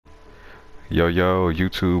Yo yo,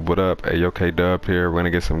 YouTube, what up? Ayokdub here. We're gonna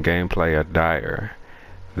get some gameplay of Dire.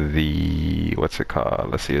 What's it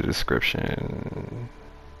called? Let's see a description.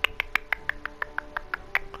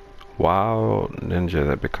 Wild ninja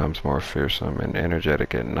that becomes more fearsome and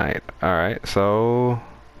energetic at night. Alright, so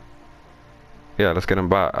yeah, let's get him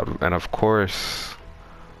by. And of course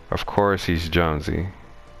he's Jonesy.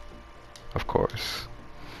 Of course.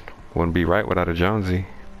 Wouldn't be right without a Jonesy.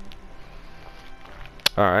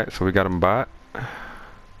 Alright, so we got him bot.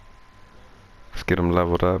 Let's get him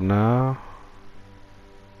leveled up now.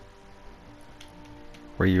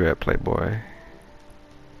 Where you at, Playboy?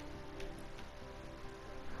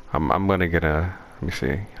 I'm gonna get a, let me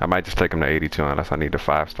see. I might just take him to 82 unless I need to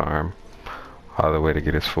 5-star him all the way to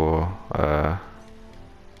get his full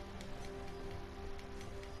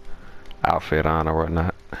outfit on or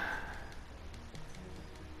whatnot.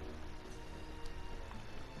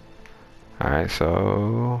 Alright,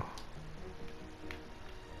 so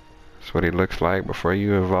that's what he looks like before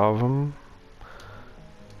you evolve him.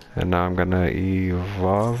 And now I'm gonna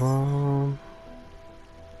evolve him.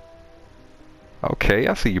 Okay,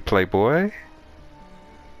 I see you, Playboy.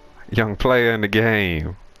 Young player in the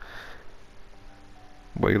game.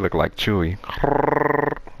 Boy, you look like Chewy.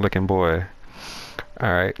 Looking boy.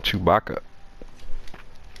 Alright, Chewbacca.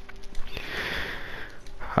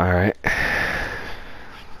 Alright.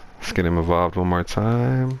 Let's get him evolved one more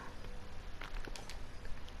time.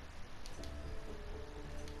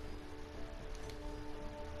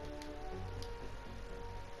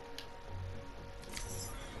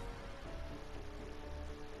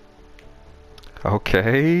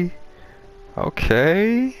 Okay.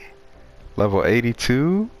 Okay. Level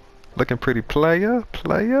 82. Looking pretty player.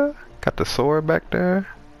 Got the sword back there.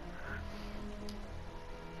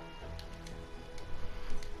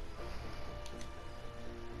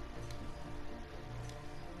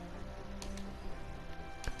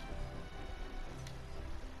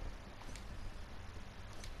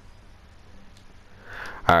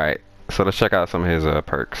 Alright, so let's check out some of his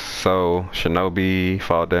perks. So, Shinobi,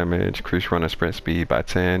 fall damage, increase run and sprint speed by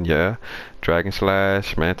 10, yeah. Dragon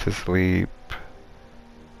Slash, Mantis Sleep,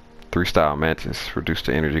 3-style Mantis, reduce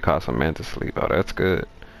the energy cost of Mantis Sleep. Oh, that's good.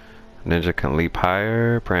 Ninja can leap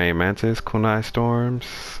higher, Praying Mantis, Kunai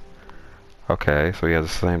Storms. Okay, so he has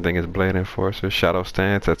the same thing as Blade Enforcer. Shadow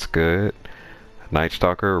Stance, that's good. Night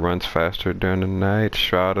Stalker runs faster during the night.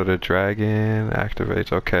 Shroud of the Dragon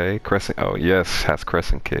activates. Okay. Crescent. Oh yes, has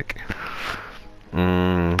Crescent Kick.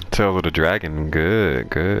 Tail of the Dragon.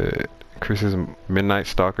 Good. Increases Midnight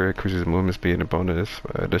Stalker. Increases movement speed and bonus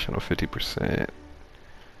additional 50%.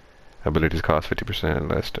 Abilities cost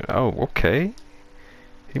 50% less. Oh, okay.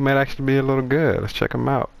 He might actually be a little good. Let's check him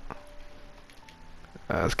out.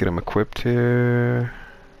 Let's get him equipped here.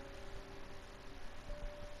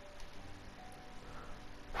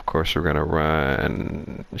 Of course, we're gonna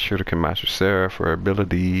run Shuriken Master Sarah for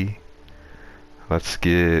ability. Let's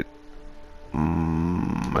get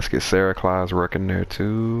Sarah Claus working there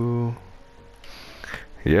too.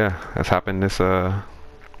 Yeah, let's hop in this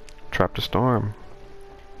Trap the Storm.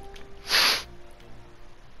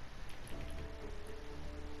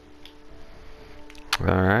 All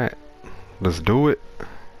right, let's do it.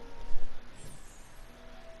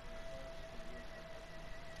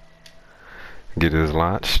 Get this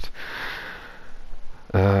launched.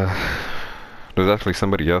 There's actually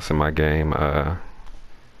somebody else in my game.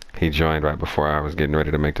 He joined right before I was getting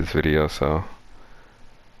ready to make this video, so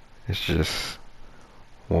it's just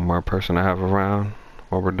one more person I have around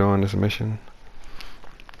while we're doing this mission.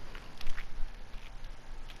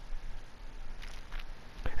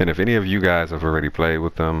 And if any of you guys have already played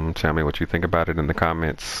with them, tell me what you think about it in the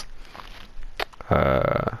comments.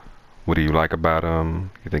 What do you like about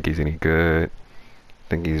him? You think he's any good?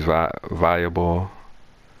 Think he's viable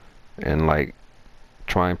in like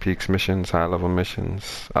Twine Peaks missions, high level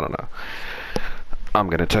missions? I don't know. I'm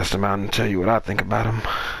gonna test him out and tell you what I think about him.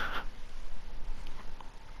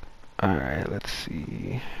 Alright, let's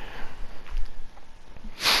see.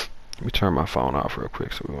 Let me turn my phone off real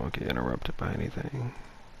quick so we won't get interrupted by anything.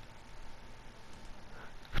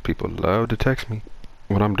 'Cause people love to text me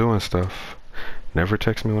when I'm doing stuff. Never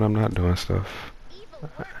text me when I'm not doing stuff.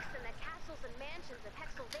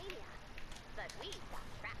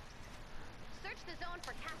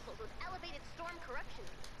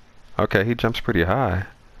 Okay, he jumps pretty high.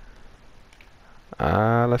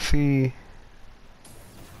 Let's see.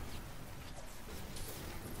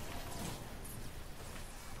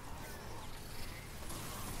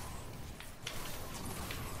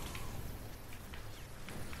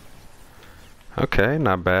 Okay,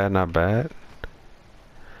 not bad.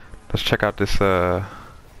 Let's check out this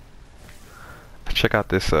check out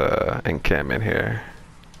this encampment here.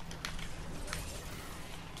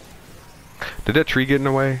 Did that tree get in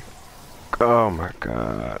the way? Oh my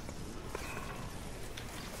god.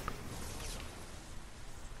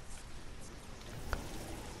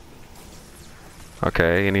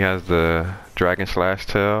 Okay, and he has the dragon slash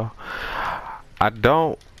tail. I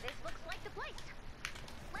don't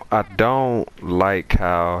like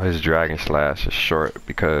how his dragon slash is short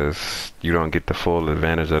because you don't get the full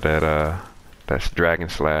advantage of that that's dragon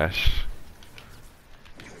slash.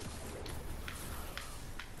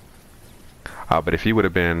 But if he would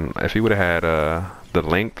have had the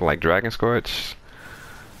length like Dragon Scorch,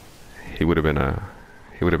 he would have been a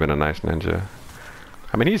nice ninja.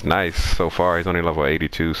 I mean, he's nice so far. He's only level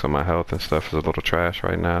 82, so my health and stuff is a little trash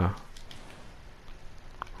right now.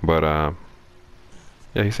 But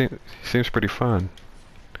yeah, he seems pretty fun.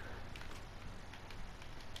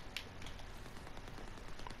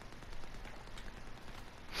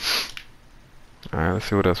 All right, let's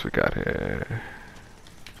see what else we got here.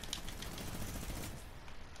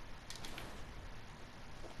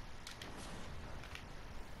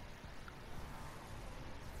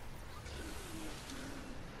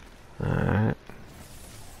 Alright.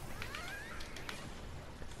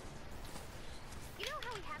 You know how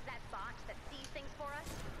we have that bot that sees things for us?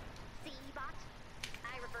 CE bot?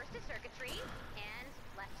 I reversed his circuitry and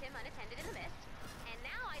left him unattended in the mist. And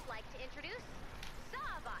now I'd like to introduce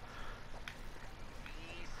Sawbot.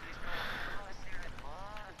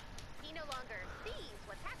 He no longer sees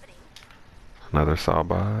what's happening. Another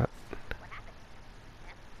Sawbot.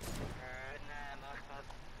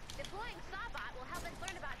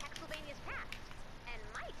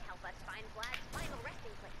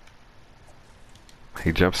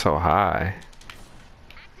 He jumps so high.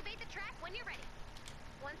 Activate the trap when you're ready.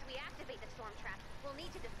 Once we activate the storm trap, we'll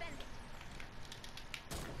need to defend it.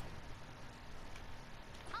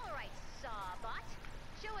 Alright, Sawbot.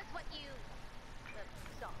 Show us what you...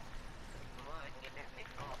 saw.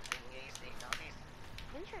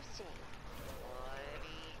 Interesting.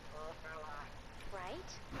 Right?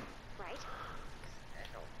 Right?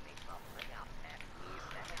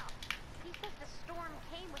 He says the storm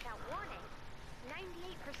came without warning. 98%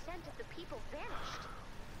 of the people vanished.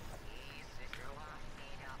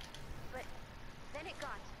 But then it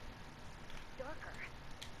got darker.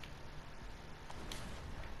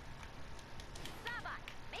 Sawbot,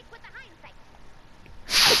 make with the hindsight.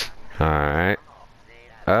 Alright.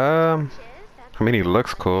 I mean, he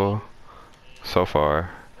looks cool so far.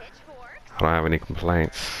 I don't have any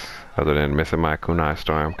complaints other than missing my kunai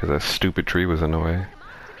storm because that stupid tree was in the way.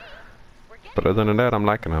 But other than that, I'm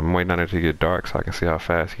liking him. I'm waiting on it to get dark so I can see how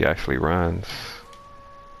fast he actually runs.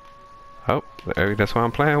 Oh, that's what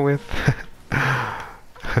I'm playing with. You're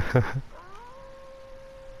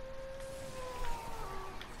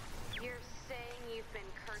saying you've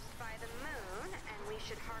been cursed by the moon, and we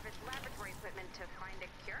should harvest laboratory equipment to find a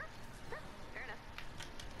cure? Fair enough.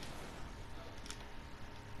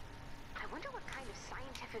 I wonder what kind of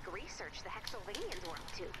scientific research the Hexylvanians were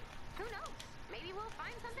up to. Who knows? Maybe we'll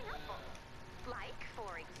find something helpful. Like,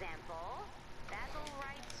 for example, Basil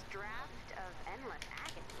Wright's draft of Endless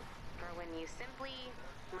Agony, for when you simply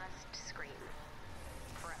must scream.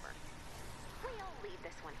 Forever. We'll leave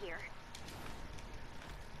this one here.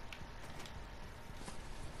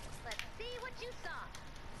 Let's see what you saw.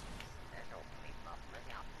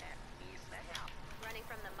 Running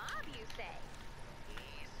from the mob, you say?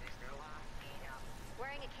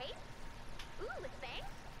 Wearing a cape? Ooh, with bangs?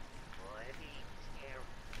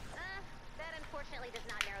 That unfortunately does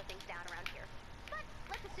not narrow things down around here. But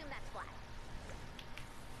let's assume that's flat.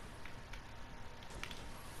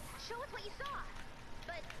 Show us what you saw.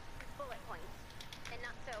 But bullet points. And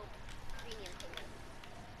not so premium things.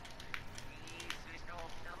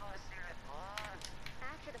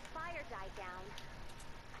 After the fire died down,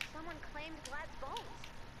 someone claimed Vlad's bones.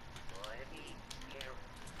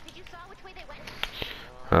 Did you saw which way they went?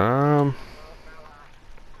 Alright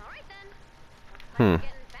then.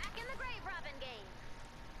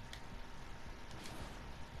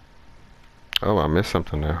 Oh, I missed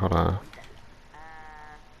something there. Hold on.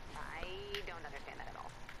 I don't understand that at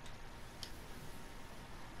all.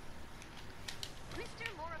 Mr.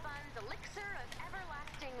 Moribund's elixir of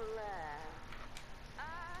everlasting love.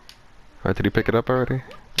 Alright, did he pick it up already?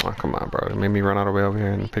 Oh, come on, bro. It made me run all the way over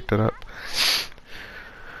here and picked it up.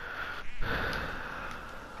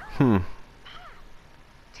 Too soon.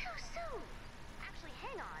 Actually,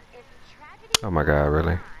 hang on. If tragedy... Oh my god,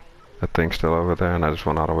 really? That thing's still over there and I just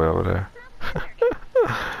went all the way over there.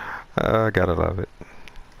 I gotta love it.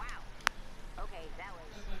 Wow. Okay, that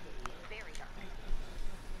was very dark.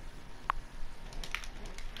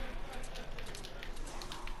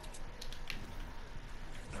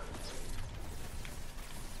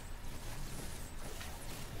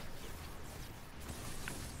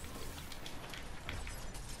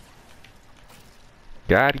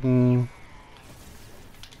 Got him.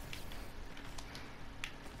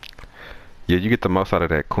 Yeah, you get the most out of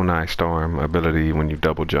that Kunai Storm ability when you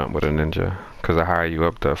double jump with a ninja. Because the higher you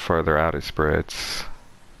up, the further out it spreads.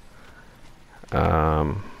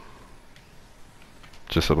 Um,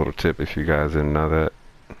 just a little tip if you guys didn't know that.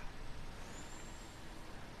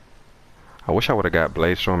 I wish I would have got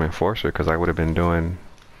Blade Storm Enforcer because I would have been doing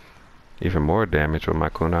even more damage with my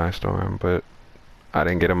Kunai Storm. But I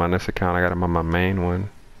didn't get him on this account. I got him on my main one.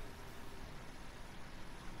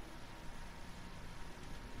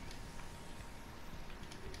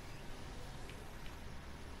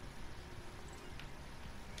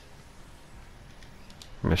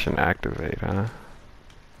 Mission activate, huh?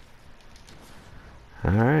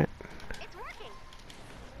 Alright. It's working.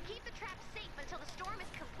 Keep the trap safe until the storm is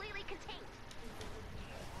completely contained.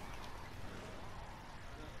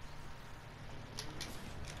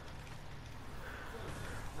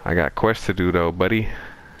 I got quests to do though, buddy.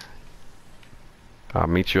 I'll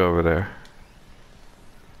meet you over there.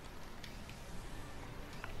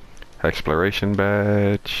 Exploration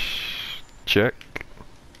badge. Check.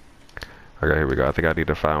 Okay, here we go. I think I need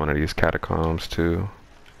to find one of these catacombs too.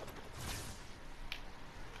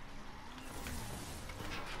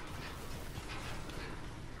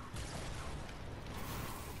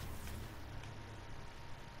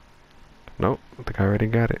 Nope, I think I already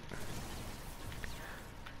got it.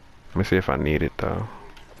 Let me see if I need it though.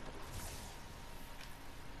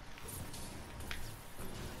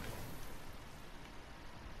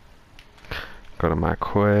 Go to my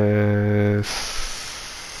quests.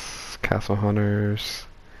 Castle Hunters.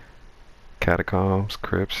 Catacombs,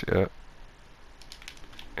 crypts, yep.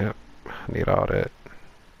 Yep, I need all that.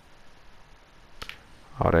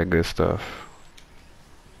 All that good stuff.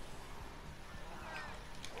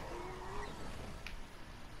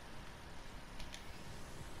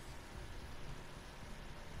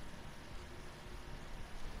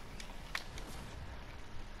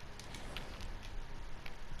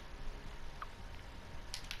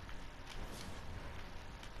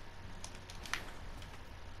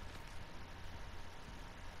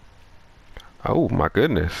 Oh my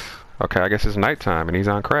goodness. Okay, I guess it's nighttime and he's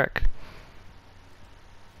on crack.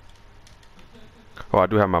 Oh, I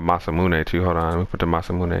do have my Masamune too. Hold on, let me put the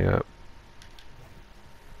Masamune up.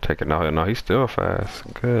 Take it. No, no, he's still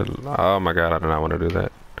fast. Good. Oh my god, I do not want to do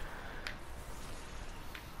that.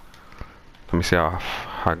 Let me see how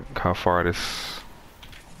far this.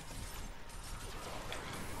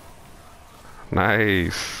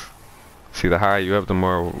 Nice. See, the higher you up, the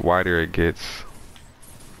more wider it gets.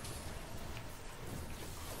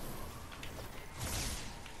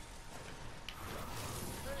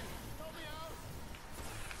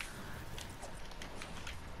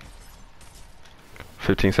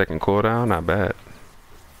 "15-second cooldown, not bad."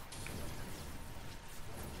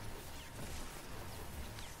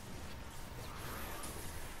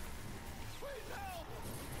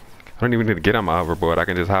 I don't even need to get on my hoverboard. I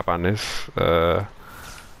can just hop on this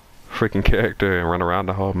freaking character and run around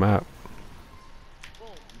the whole map. Oh,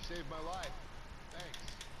 you saved my life. Thanks.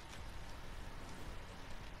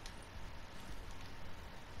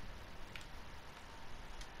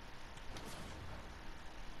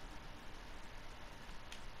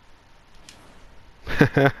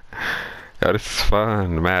 Yo, this is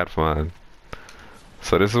fun, mad fun.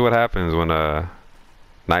 So this is what happens when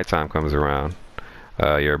nighttime comes around.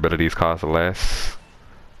 Your abilities cost less.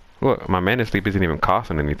 Look, my mana sleep isn't even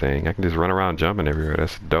costing anything. I can just run around jumping everywhere.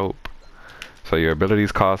 That's dope. So your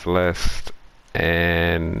abilities cost less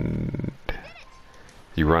and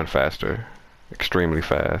you run faster. Extremely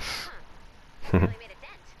fast. Really made a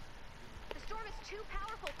dent. The storm is too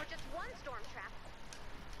powerful for just one storm trap.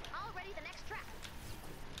 I'll ready the next trap.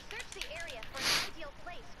 Search the area for an ideal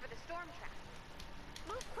place for the storm trap.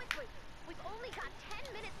 Move quickly. We've only got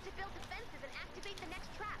 10 minutes to build defenses and activate the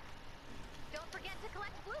next trap. Don't forget to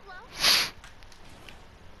collect blue glow.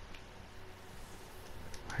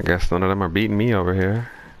 I guess none of them are beating me over here.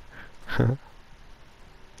 Activate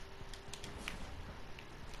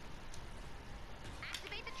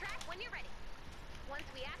the trap when you're ready. Once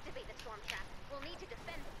we activate the storm trap, we'll need to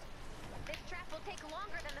defend it. This trap will take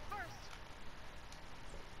longer than the first.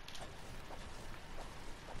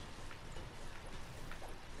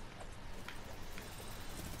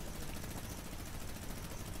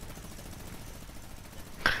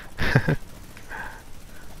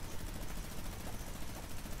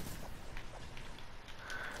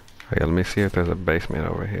 Okay, let me see if there's a basement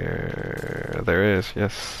over here. There is,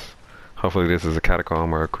 yes. Hopefully this is a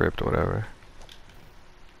catacomb or a crypt or whatever.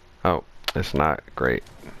 Oh, it's not great.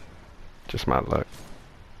 Just my luck.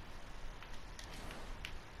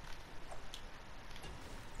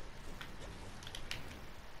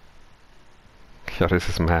 Yo, this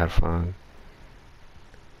is mad fun.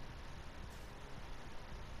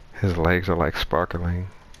 His legs are like sparkling.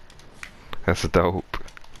 That's dope.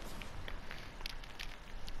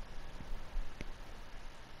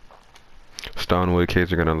 Stonewood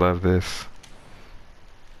kids are gonna love this.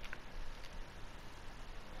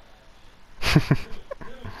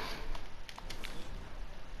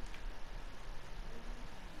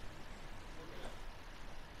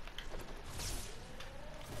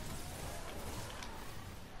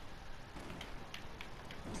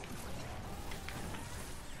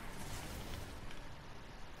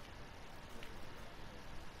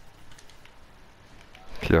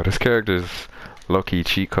 Yo, this character's low-key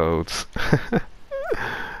cheat codes.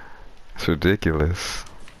 It's ridiculous.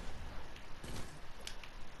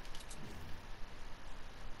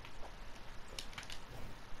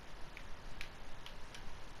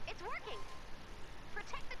 It's working.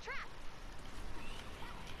 Protect the trap.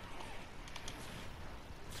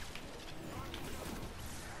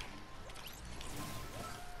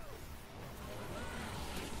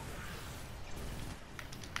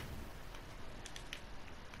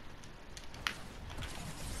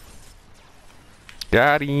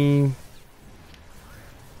 Got him.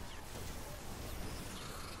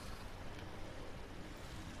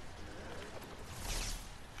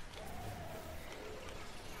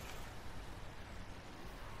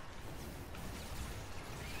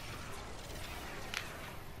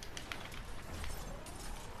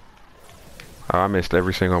 Oh, I missed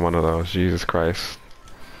every single one of those. Jesus Christ.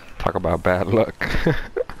 Talk about bad luck.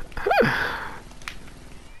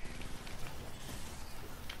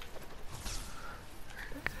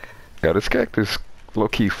 Yo, this character's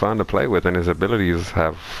low-key fun to play with, and his abilities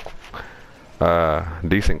have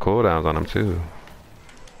decent cooldowns on him too.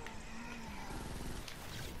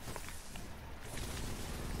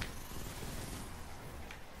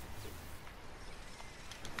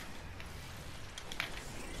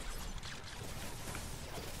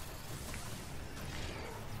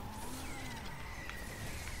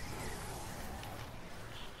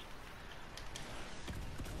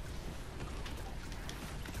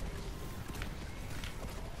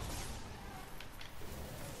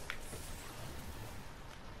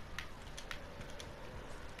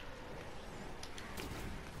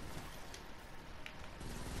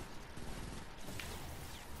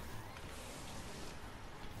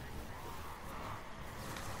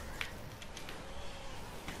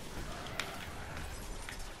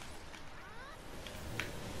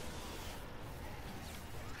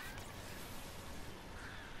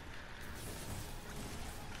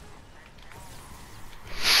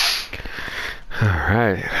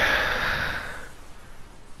 Alright.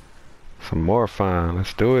 Some more fun.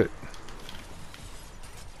 Let's do it.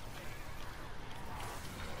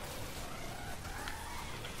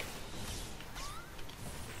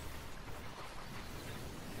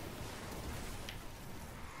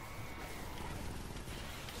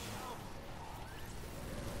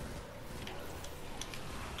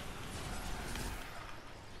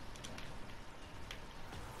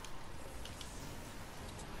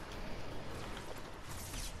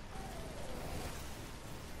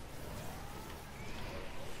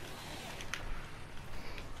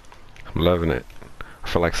 I'm loving it. I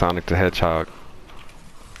feel like Sonic the Hedgehog.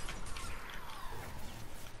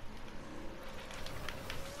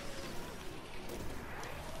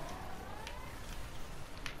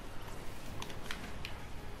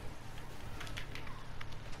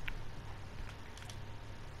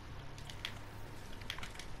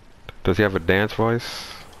 Does he have a dance voice?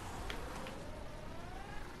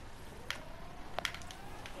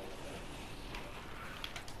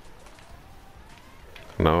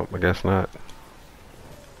 No, I guess not.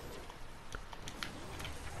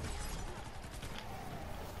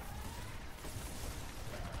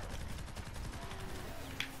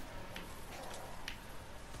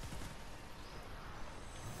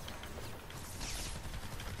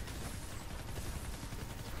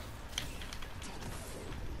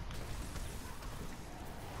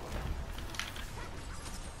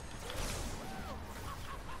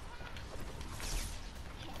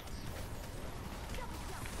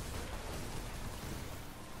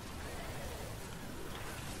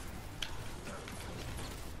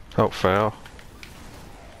 Oh, fail.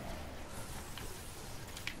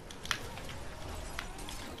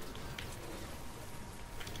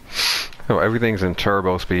 Oh, everything's in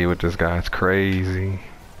turbo speed with this guy. It's crazy.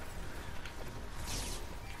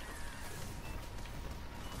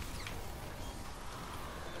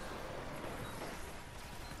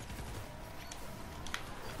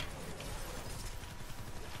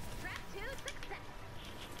 Trap 2 success.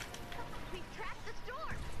 We've trapped the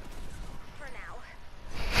storm. For now.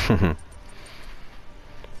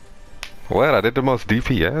 What? I did the most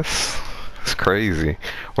DPS? It's crazy.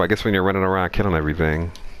 Well, I guess when you're running around killing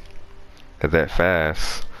everything at that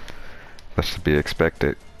fast, that's to be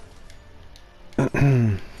expected. But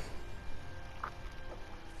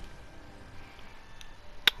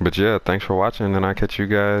yeah, thanks for watching, and I'll catch you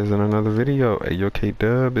guys in another video.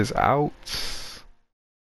 Ayokdub is out.